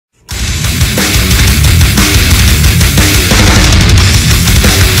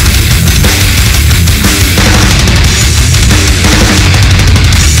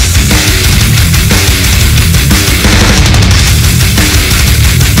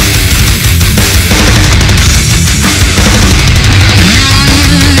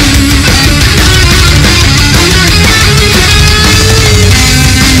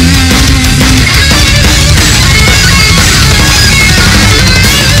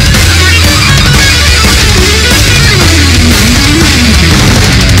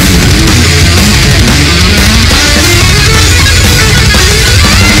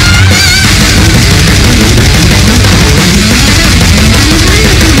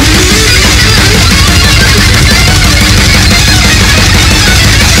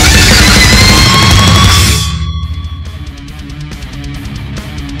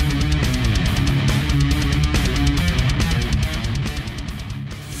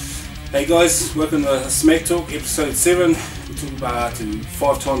Hey guys, welcome to Smack Talk episode 7. We talk about to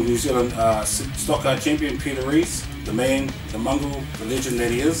 5-time New Zealand Stockcar champion Peter Rees, the man, the mongrel, the legend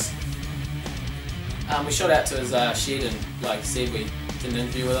that he is. We shot out to his shed and, like I said, we did an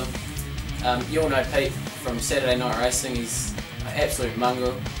interview with him. You all know Pete from Saturday Night Racing. He's an absolute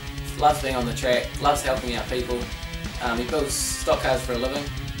mongrel, loves being on the track, loves helping out people. He builds stock cars for a living,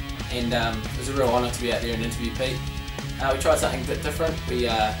 and it was a real honour to be out there and interview Pete. We tried something a bit different. We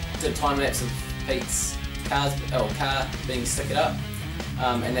did a time lapse of Pete's car being stickered up,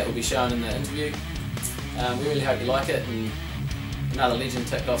 and that will be shown in the interview. We really hope you like it, and another legend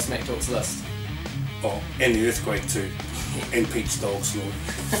ticked off Smack Talk's list. Oh, and the earthquake too, and Pete's dog snort.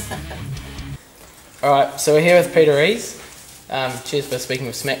 Alright, so we're here with Peter Rees. Cheers for speaking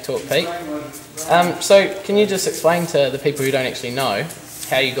with Smack Talk, Pete. So can you just explain to the people who don't actually know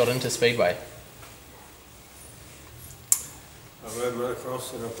how you got into Speedway? I rode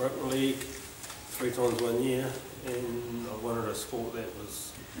motocross in a Brendon League 3 times 1 year, and I wanted a sport that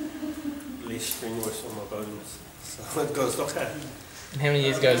was less strenuous on my bones, so I got a stock car. And how many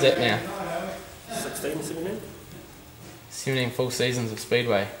years ago is that now? 16, 17? 17 full seasons of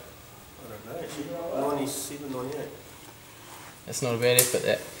Speedway. I don't know, actually, 97, 98. That's not a bad effort,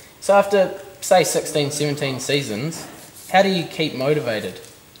 that. So after, say, 16, 17 seasons, how do you keep motivated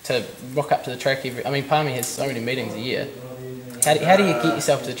to rock up to the track every... I mean, Pallmall has so many meetings a year. How do you get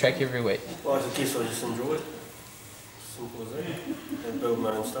yourself to the track every week? Well, I guess I just enjoy it. Simple as that. And build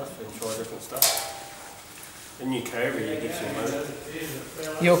my own stuff and try different stuff. A new car every year gets you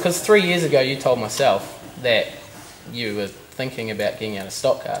motivated. Yeah, because 3 years ago you told myself that you were thinking about getting out of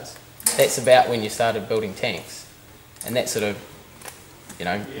stock cars. That's about when you started building tanks. And that sort of, you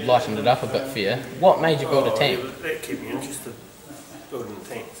know, lightened it up a bit for you. What made you build a tank? Yeah, that kept me interested, building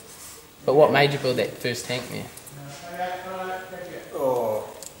tanks. But what made you build that first tank there? Oh,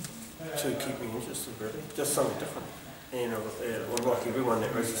 to keep me interested really, just something different. And like everyone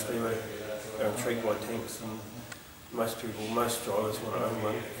that races Speedway, they're intrigued by tanks, and most drivers want to own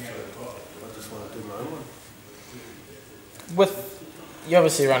one, so I just want to do my own one. You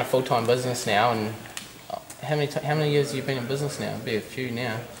obviously run a full-time business now, and how many years have you been in business now? It'll be a few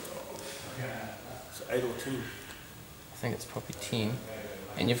now. So 8 or 10. I think it's probably 10.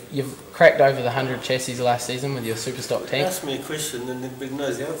 And you've cracked over the 100 chassis last season with your super stock tank. Ask me a question and then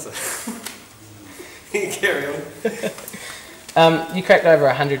knows the answer. You carry on. You cracked over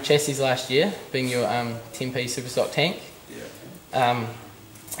 100 chassis last year, being your 10p super stock tank. Yeah.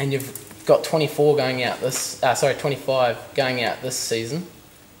 And you've got 25 going out this season.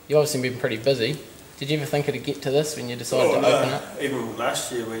 You've obviously been pretty busy. Did you ever think it'd get to this when you decided to open up? Even last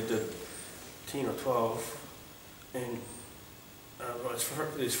year we did 10 or 12, and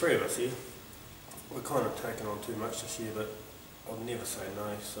there's 3 of us here. We're kind of taking on too much this year, but I'll never say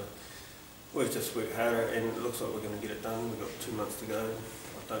no. So we've just worked harder, and it looks like we're going to get it done. We've got 2 months to go.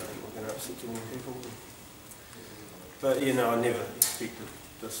 I don't think we're going to upset too many people. But you know, I never expected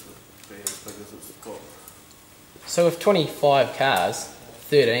this would be as big as it's got. So with 25 cars,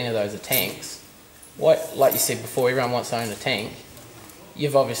 13 of those are tanks. Like you said before, everyone wants to own a tank.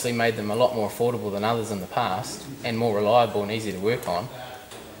 You've obviously made them a lot more affordable than others in the past, and more reliable and easy to work on.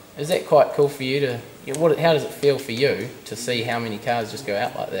 Is that quite cool for you to... how does it feel for you to see how many cars just go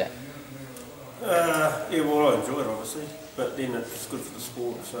out like that? Yeah, well, I enjoy it obviously, but then it's good for the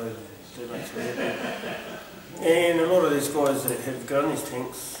sport, so that makes me happy. And a lot of these guys that have got these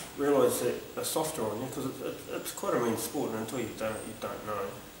tanks realise that they're softer on you, because it's quite a mean sport, and until you've done it, you don't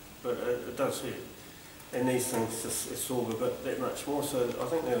know. But it does hurt. And these things just absorb a bit that much more, so I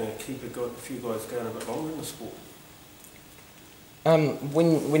think they're going to keep a few guys going a bit longer in the sport.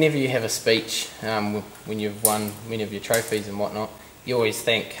 Whenever you have a speech, when you've won many of your trophies and whatnot, you always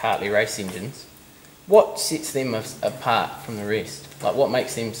thank Hartley race engines. What sets them apart from the rest? Like, what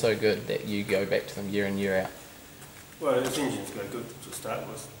makes them so good that you go back to them year in, year out? Well, his engines go good to start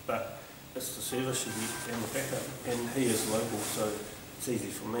with, but it's the service you get and the backup. And he is local, so it's easy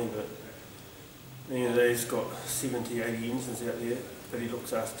for me, but you know, he's got 70, 80 engines out there, but he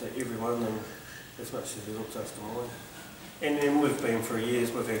looks after everyone and as much as he looks after mine. And then we've been for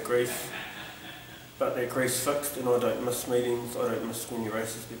years, we've had grief, but that grief's fixed, and I don't miss meetings, I don't miss many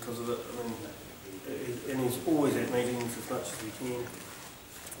races because of it. I mean, and he's always at meetings as much as he can.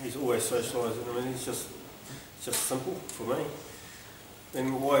 He's always socialising. I mean, it's just simple for me.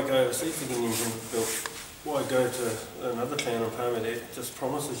 And why go overseas to get an engine built? Why go to another town in Pallmall that just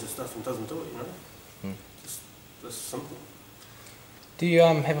promises you stuff and doesn't do it, you know? Just simple. Do you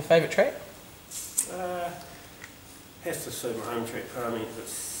have a favourite track? Has to suit my home track, Pallmall, but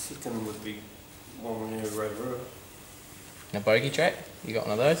second would be one we never rode around. A bogey track? You got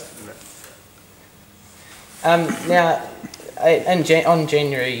one of those? No. Now, on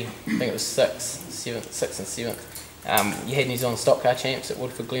January, I think it was 6th and 7th, you had New Zealand Stockcar Champs at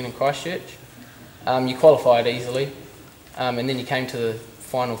Woodford, Glen and Christchurch. You qualified easily, and then you came to the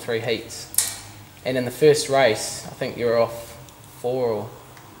final 3 heats. And in the first race, I think you were off 4 or...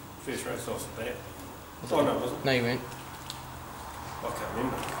 First race off the bat. Oh no, wasn't it? No, you weren't. I can't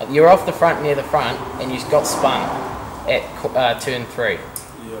remember. You were off the front, near the front, and you got spun at turn 3. Yeah,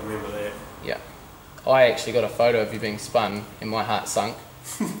 I remember that. Yeah. I actually got a photo of you being spun, and my heart sunk.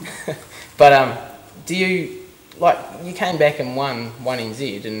 But do you... Like, you came back and won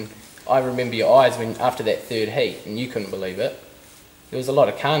 1NZ, and I remember your eyes when after that 3rd heat, and you couldn't believe it. There was a lot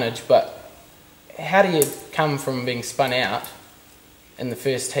of carnage, but how do you come from being spun out in the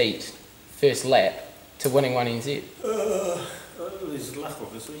first heat, first lap, to winning 1NZ? There's luck,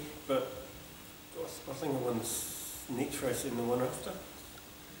 obviously, but I think I won this next race and the one after.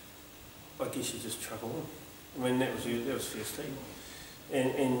 I guess you just truck on. I mean, that was first heat.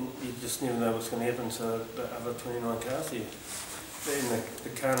 And you just never know what's going to happen to the other 29 cars here. And the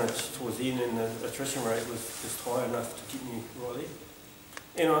carnage towards the end and the attrition rate was just high enough to keep me right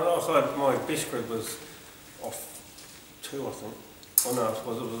there. And my best grid was off 2, I think. Oh no, it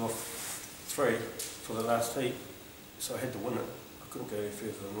was off 3 for the last heat. So I had to win it. I couldn't go any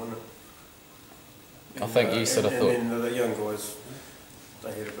further than win it. I think you sort of thought... And then the young guys,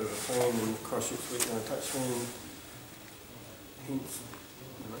 they had a bit of a plan and Christchurch weren't going to touch me and hence,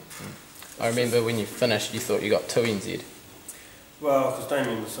 you know. I remember when you finished, you thought you got 2NZ. Well, because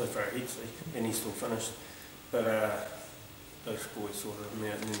Damien was so far ahead, see, and he still finished. But those boys sorted him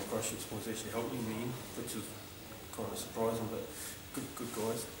out, and then the Christchurch boys actually helped me in the end, which was kind of surprising, but good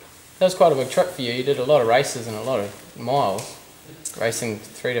guys. That was quite a big trip for you. You did a lot of races and a lot of miles, racing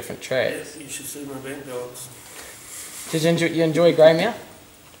 3 different tracks. Yeah, you should see my bank balance. Did you enjoy Greymouth?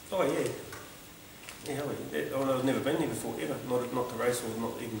 Oh yeah. Yeah, hell yeah. I've never been there before, ever. Not to race or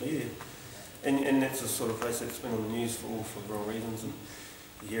not even be there. And that's the sort of place that's been on the news for the wrong reasons, and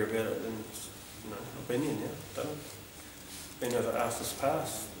you hear about it, and you know, I've been there now, done it. Been over Arthur's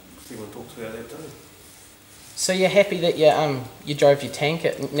Pass, everyone talks about that too. So you're happy that you drove your tank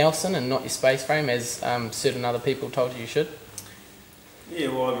at Nelson and not your space frame, as certain other people told you should? Yeah,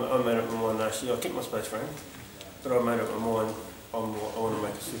 well, I made up my mind last year. I kept my space frame, but I made up my mind I want to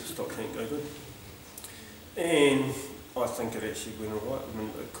make a super stock tank go good. And I think it actually went alright. I mean,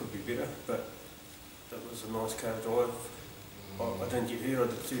 it could be better, but that was a nice car to drive. I didn't get hurt.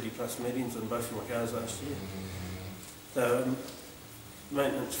 I did 30 plus meetings on both of my cars last year. They were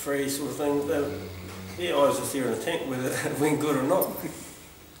maintenance free sort of thing. Yeah, I was just there in the tank whether it went good or not.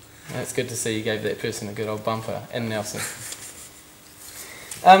 It's good to see you gave that person a good old bumper in Nelson.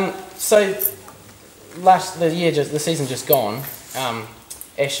 So the season just gone,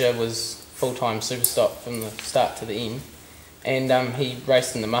 Asher was full-time Superstock from the start to the end, and he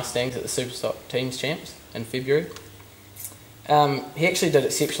raced in the Mustangs at the Superstock Teams Champs in February. He actually did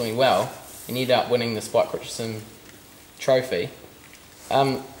exceptionally well and ended up winning the Spike Richardson Trophy.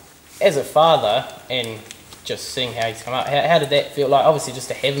 As a father and just seeing how he's come up, how did that feel? Like, obviously just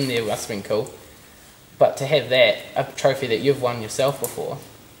to have him there must have been cool, but to have that, a trophy that you've won yourself before.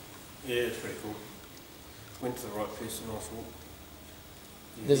 Yeah, it's pretty cool. Went to the right person, I thought.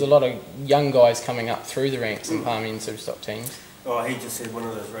 Yeah. There's a lot of young guys coming up through the ranks in Pallmall and Superstock teams. Oh, he just had one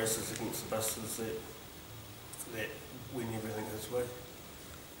of those races against the Busters that win everything his way.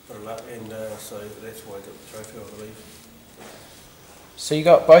 And so that's why I got the trophy, I believe. So you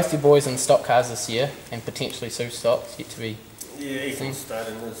got both your boys in stock cars this year, and potentially Superstocks yet to be... Yeah, Ethan's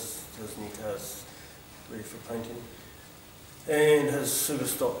starting his new cars ready for painting. And his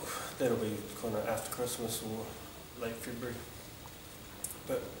Superstock, that'll be kind of after Christmas or late February.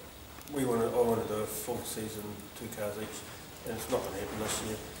 But I want to do a full season, 2 cars each, and it's not going to happen this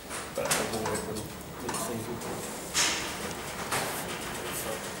year, but it will happen next season.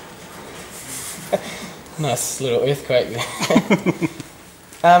 Nice little earthquake there.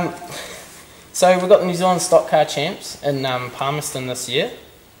 So we've got the New Zealand Stock Car Champs in Palmerston this year.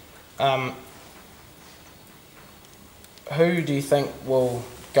 Who do you think will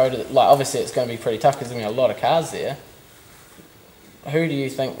go to... Like, obviously it's going to be pretty tough because there's going to be a lot of cars there. Who do you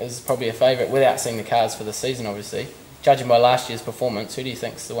think is probably a favourite, without seeing the cars for the season, obviously? Judging by last year's performance, who do you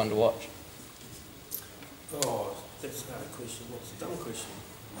think is the one to watch? Oh, that's a hard question. That's a dumb question.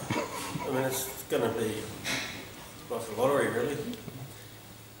 I mean, it's going to be like a lottery, really.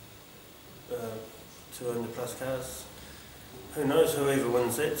 200 plus cars. Who knows, whoever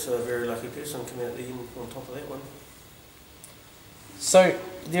wins that's a very lucky person coming out the end on top of that one. So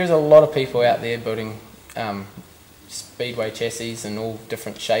there's a lot of people out there building Speedway chassis and all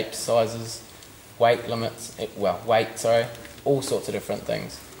different shapes, sizes, weight limits, all sorts of different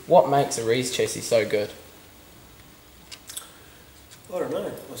things. What makes a Rees chassis so good? I don't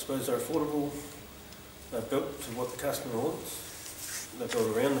know. I suppose they're affordable. They're built to what the customer wants. They're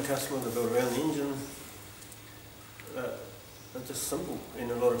built around the customer. They're built around the engine. They're just simple, and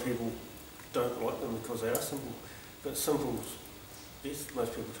a lot of people don't like them because they are simple. But simple's best.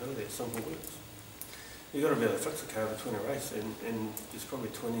 Most people tell you that simple works. You've got to be able to fix a car between a race, and there's probably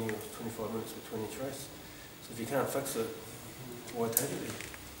 20 or 25 minutes between each race. So if you can't fix it, why take it there?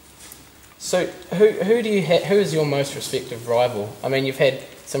 So who is your most respected rival? I mean, you've had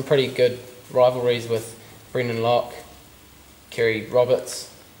some pretty good rivalries with Brendon Learmonth, Kevin Roberts,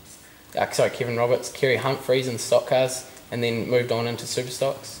 Kerry Humphreys in stock cars, and then moved on into super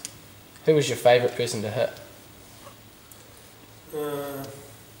stocks. Who was your favourite person to hit?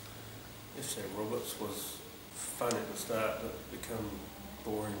 Let's say Roberts was fun at the start, but become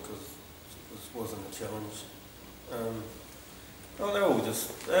boring because it wasn't a challenge. They're all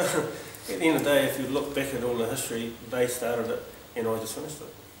just, at the end of the day, if you look back at all the history, they started it and I just finished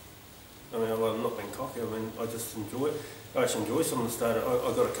it. I mean, I'm not being cocky, I mean, I just enjoy it. I actually enjoy some of the started.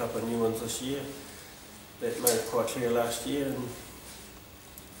 I got a couple of new ones this year that made it quite clear last year, and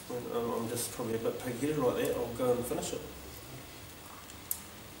when I'm just probably a bit pig-headed like that, I'll go and finish it.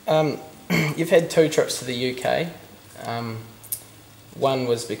 You've had 2 trips to the UK. One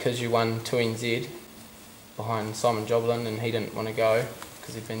was because you won 2NZ behind Simon Joblin and he didn't want to go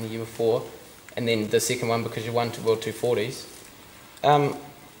because he'd been the year before, and then the second one because you won World 240s.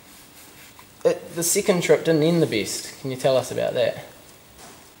 The second trip didn't end the best. Can you tell us about that?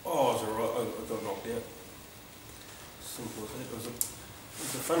 Oh, it was alright. I got knocked out. Simple as that. It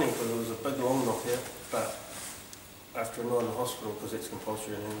was funny because it was a big long knockout, but after a night in the hospital, because it's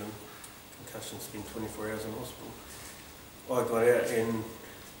compulsory in England, concussions spend 24 hours in hospital, I got out, and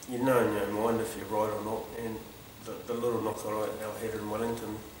you know in your mind if you're right or not, and the little knock that I had in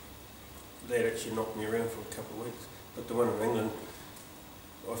Wellington, that actually knocked me around for a couple of weeks, but the one in England,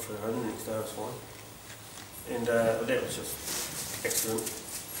 I flew home the next day, I was fine. And that was just accident,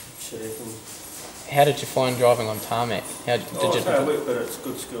 shit happened. How did you find driving on tarmac? It's hard work, but it's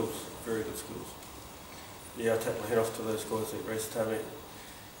good skills, very good skills. Yeah, I take my hat off to those guys that race tarmac.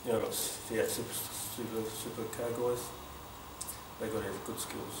 You know, like the super car guys. They got to have good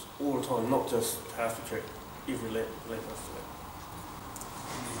skills all the time, not just half the track, every lap after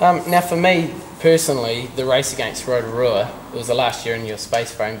lap. Now for me personally, the race against Rotorua, it was the last year in your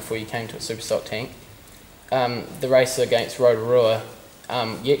space frame before you came to a Superstock tank. The race against Rotorua,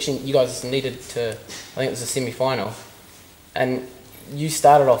 you guys needed to, I think it was a semi-final, and you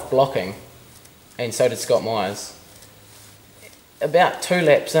started off blocking, and so did Scott Myers. About 2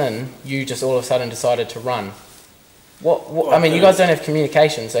 laps in, you just all of a sudden decided to run. I mean, you guys don't have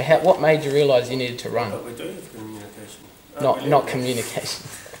communication, so what made you realise you needed to run? But we do have communication. Not communication.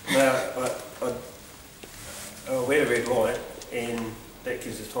 No, we had a red light, and that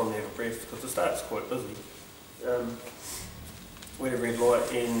gives us time to have a breath, because the start's quite busy. We had a red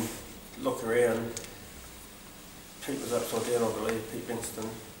light and look around. Pete was upside down, I believe, Pete Winston,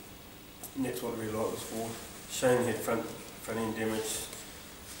 and that's what the red light was for. Shane had front end damage.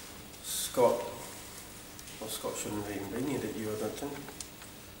 Scott shouldn't have even been here that year, I don't think.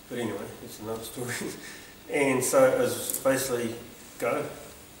 But anyway, it's another story. And so it was basically go.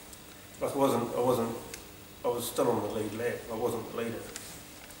 Like I was still on the lead lap. I wasn't the leader.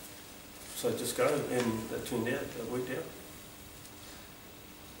 So just go, and it turned out, it worked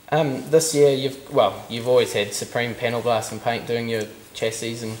out. This year you've always had Supreme Panel Blast and Paint doing your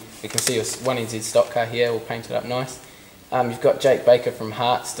chassis, and you can see your 1NZ stock car here all painted up nice. You've got Jake Baker from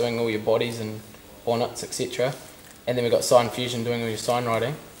Hearts doing all your bodies and bonnets, etc. And then we've got Signfusion doing all your sign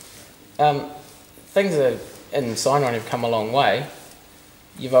writing. Things in sign writing have come a long way.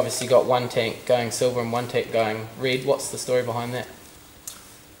 You've obviously got one tank going silver and one tank going red. What's the story behind that?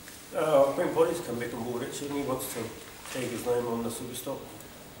 Brent Body's come back on board actually, and he wants to tag his name on the Superstock,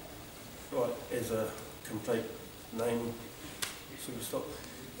 right, as a complete name Superstock.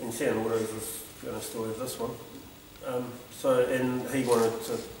 And Sound Autos is going to still have this one. And he wanted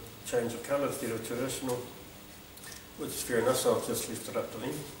to change the colour instead of traditional, which is fair enough, so I've just left it up to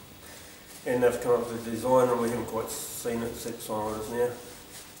them. And they've come up with a design, and we haven't quite seen it, set sign riders now.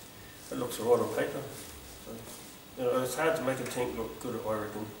 It looks alright on paper. So, you know, it's hard to make a tank look good, I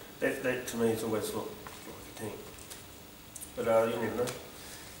reckon. That to me has always looked like a tank. But you never know.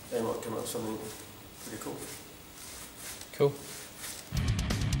 They might come up with something pretty cool. Cool.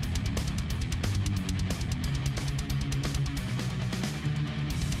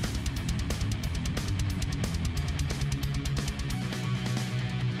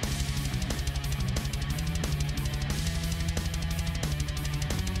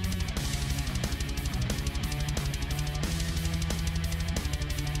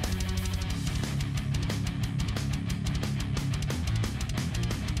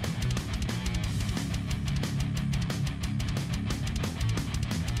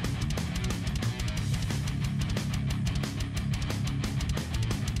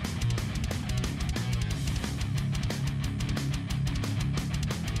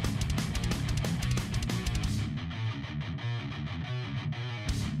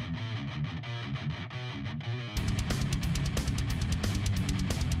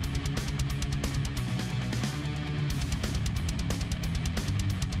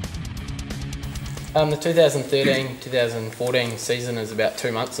 The 2013-2014 season is about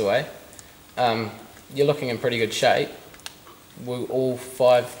 2 months away. You're looking in pretty good shape. Will all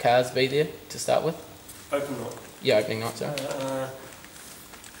 5 cars be there to start with? Open night. Yeah, opening night, sorry.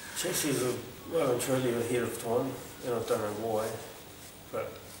 Chassis are well and truly ahead of time, and I don't know why, but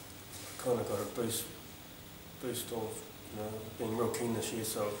I kind of got a boost of, being real keen this year,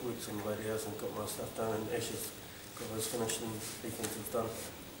 so I've worked some late hours and got my stuff done, and Ash's got his finished and defensive done.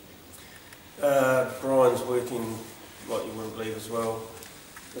 Brian's working like you wouldn't believe as well.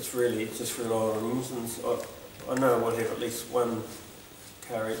 It's really just relying on engines. I know we'll have at least 1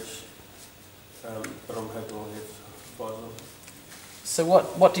 car each, but I'm hoping we'll have 5 of them. So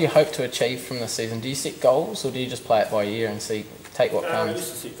what do you hope to achieve from this season? Do you set goals, or do you just play it by ear and take what comes? I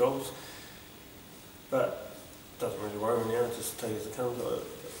used to set goals, but it doesn't really worry me now. Just take it as it comes.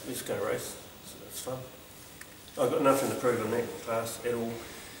 Let's go race. It's fun. I've got nothing to prove in that class at all,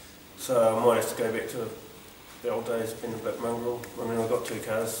 so I might have to go back to the old days, being a bit mongrel. I mean, I've got 2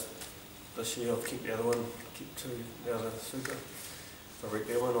 cars this year. I've kept the other one, kept 2 the other super. If I wreck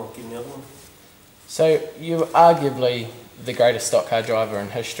that one, I'll get the other one. So you're arguably the greatest stock car driver in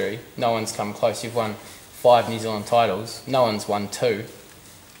history. No one's come close. You've won 5 New Zealand titles. No one's won 2.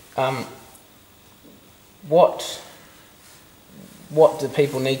 What do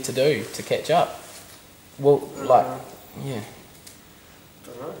people need to do to catch up? Well, yeah.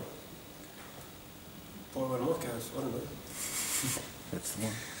 Don't know. Buy one of my cars. I don't know. That's the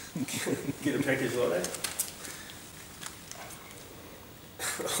one. Get a package like that.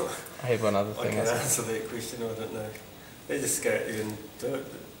 I have one other thing. I can't answer that question. I don't know. They just go out there and do it.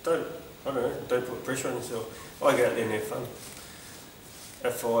 I don't know. Don't put pressure on yourself. I go out there and have fun.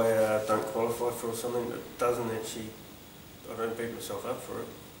 If I don't qualify for something that doesn't actually, I don't beat myself up for it.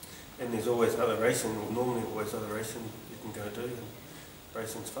 And there's always other racing, or normally always other racing you can go do, and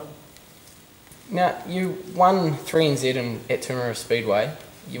racing's fun. Now, you won 3NZ at Timaru Speedway.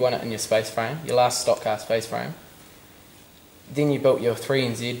 You won it in your space frame, your last stock car space frame. Then you built your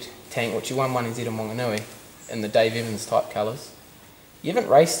 3NZ tank, which you won 1NZ in Wanganui, in the Dave Evans type colours. You haven't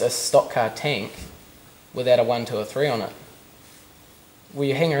raced a stock car tank without a 1, 2 or 3 on it. Will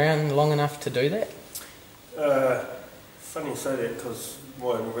you hang around long enough to do that? Funny you say that, because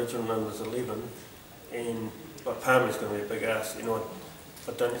my original number is 11, and Pallmall's going to be a big ass. I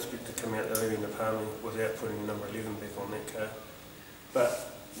don't expect to come out there leaving the Pallmall without putting number 11 back on that car.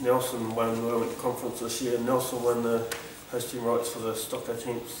 But Nelson won, I went to conference this year, Nelson won the hosting rights for the Stockcar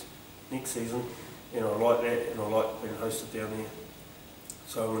Champs next season, and I like that, and I like being hosted down there.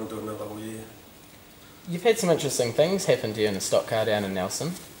 So I'm going to do another whole year. You've had some interesting things happen to you in a stock car down in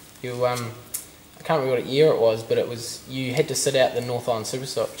Nelson. You, I can't remember what year it was, but you had to sit out the North Island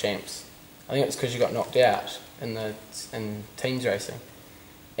Superstock Champs. I think it was because you got knocked out in teams racing.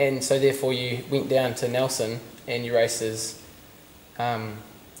 And so therefore you went down to Nelson and you raced as 10N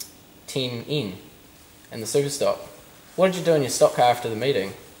in the Superstock. What did you do in your stock car after the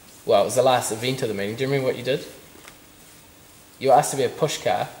meeting? Well, it was the last event of the meeting. Do you remember what you did? You were asked to be a push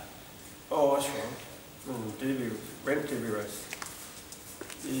car. Oh, that's right. Ramp derby race.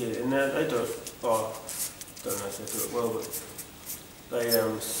 Yeah, and they do it. Oh, I don't know if they do it well, but they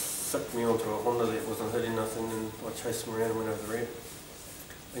sucked me onto a Honda that wasn't hitting nothing, and I chased them around and went over the ramp. I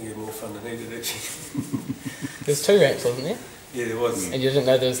think it had more fun than he did, actually. There's 2 ramps, wasn't there? Yeah, there was. And you didn't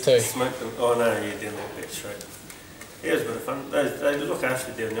know there was 2? Smoked them. Oh no, yeah, down that back straight. Yeah, it was a bit of fun. They look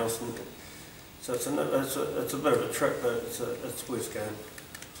after you down Nelson. So it's a bit of a trip, but it's worth going.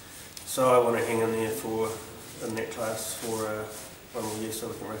 So I want to hang in there in that class for 1 more year so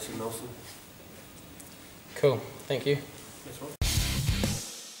we can race in Nelson. Cool, thank you. That's right.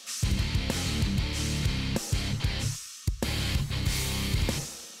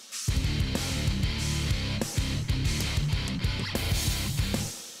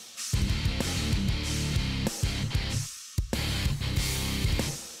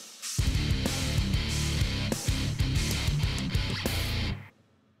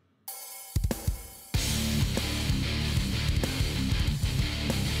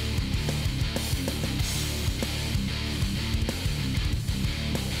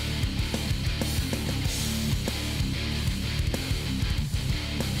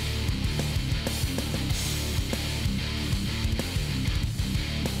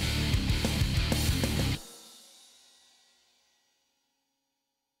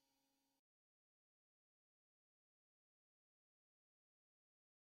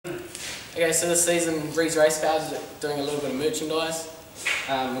 Okay, so this season Rees race cars are doing a little bit of merchandise.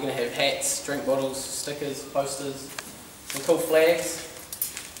 We're going to have hats, drink bottles, stickers, posters, some cool flags,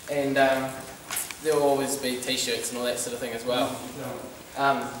 and there will always be t-shirts and all that sort of thing as well.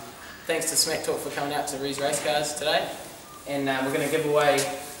 thanks to Smack Talk for coming out to Rees Race Cars today. And we're going to give away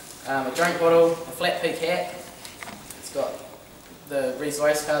a drink bottle, a flat peak hat. It's got the Rees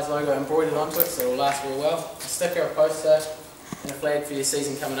Race Cars logo embroidered onto it, so it'll last very well. A sticker, a poster, and a flag for your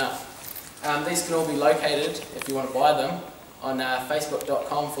season coming up. These can all be located, if you want to buy them, on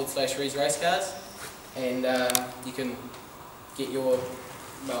facebook.com/Rees Race Cars, and you can get your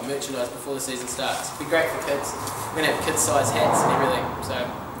merchandise before the season starts. It'd be great for kids. We're going to have kids-size hats and everything. So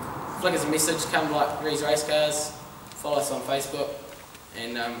flick us a message, come like Rees Race Cars, follow us on Facebook,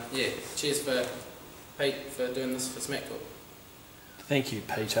 and yeah, cheers for Pete for doing this for Smack Talk. Thank you,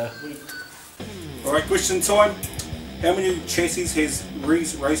 Peter. Alright, question time. How many chassis has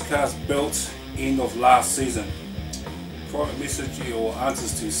Rees Race Cars built end of last season? Private message your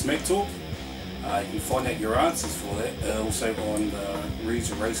answers to Smack Talk. You can find out your answers for that also on the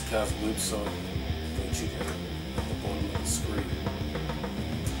Rees Race Cars website. Go check it out at the bottom of the screen.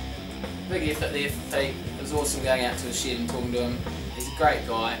 Big effort there for Pete. It was awesome going out to his shed and talking to him. He's a great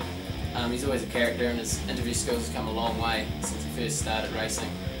guy. He's always a character, and his interview skills have come a long way since he first started racing.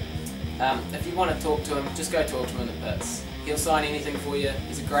 If you want to talk to him, just go talk to him in the pits. He'll sign anything for you.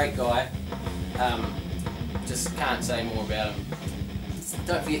 He's a great guy. Just can't say more about him.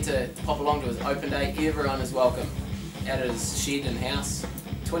 Don't forget to pop along to his open day. Everyone is welcome out at his shed and house.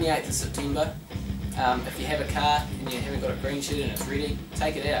 28th of September. If you have a car and you haven't got a green shed and it's ready,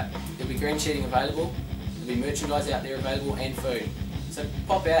 take it out. There'll be green shedding available, there'll be merchandise out there available, and food. So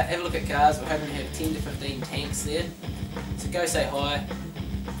pop out, have a look at cars. We're hoping to have 10 to 15 tanks there. So go say hi.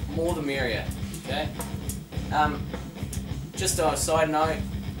 More the merrier. Okay. Just on a side note,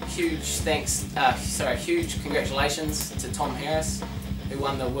 huge congratulations to Tom Harris, who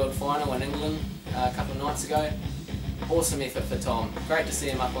won the World Final in England a couple of nights ago. Awesome effort for Tom. Great to see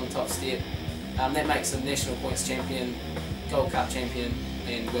him up on top step. That makes him National Points Champion, Gold Cup Champion,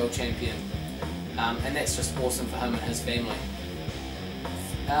 and World Champion. And that's just awesome for him and his family.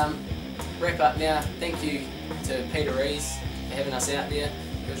 Wrap up now. Thank you to Peter Rees for having us out there.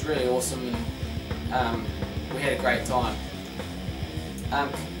 It was really awesome, and we had a great time.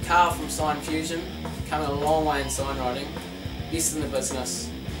 Carl from Signfusion, coming a long way in sign riding, best in the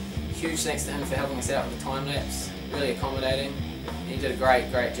business. Huge thanks to him for helping us out with the time lapse, really accommodating, and he did a great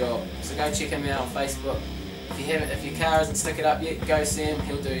job. So go check him out on Facebook. If your car isn't stickered up yet, go see him.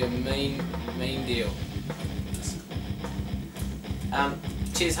 He'll do you a mean deal.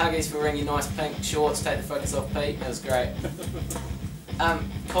 Cheers Huggies for wearing your nice pink shorts. Take the focus off Pete. That was great.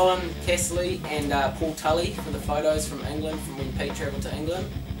 Colin Castley and Paul Tully for the photos from England, from when Pete travelled to England.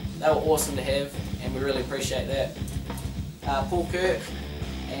 They were awesome to have, and we really appreciate that. Paul Kirk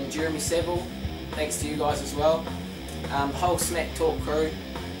and Jeremy Savell, thanks to you guys as well. The whole Smack Talk crew.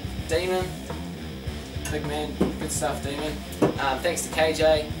 Demon, big man, good stuff Demon. Thanks to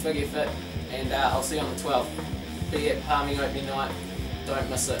KJ, big effort, and I'll see you on the 12th. Be at Palming opening night, don't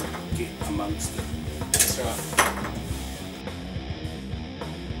miss it. Get amongst it. That's right.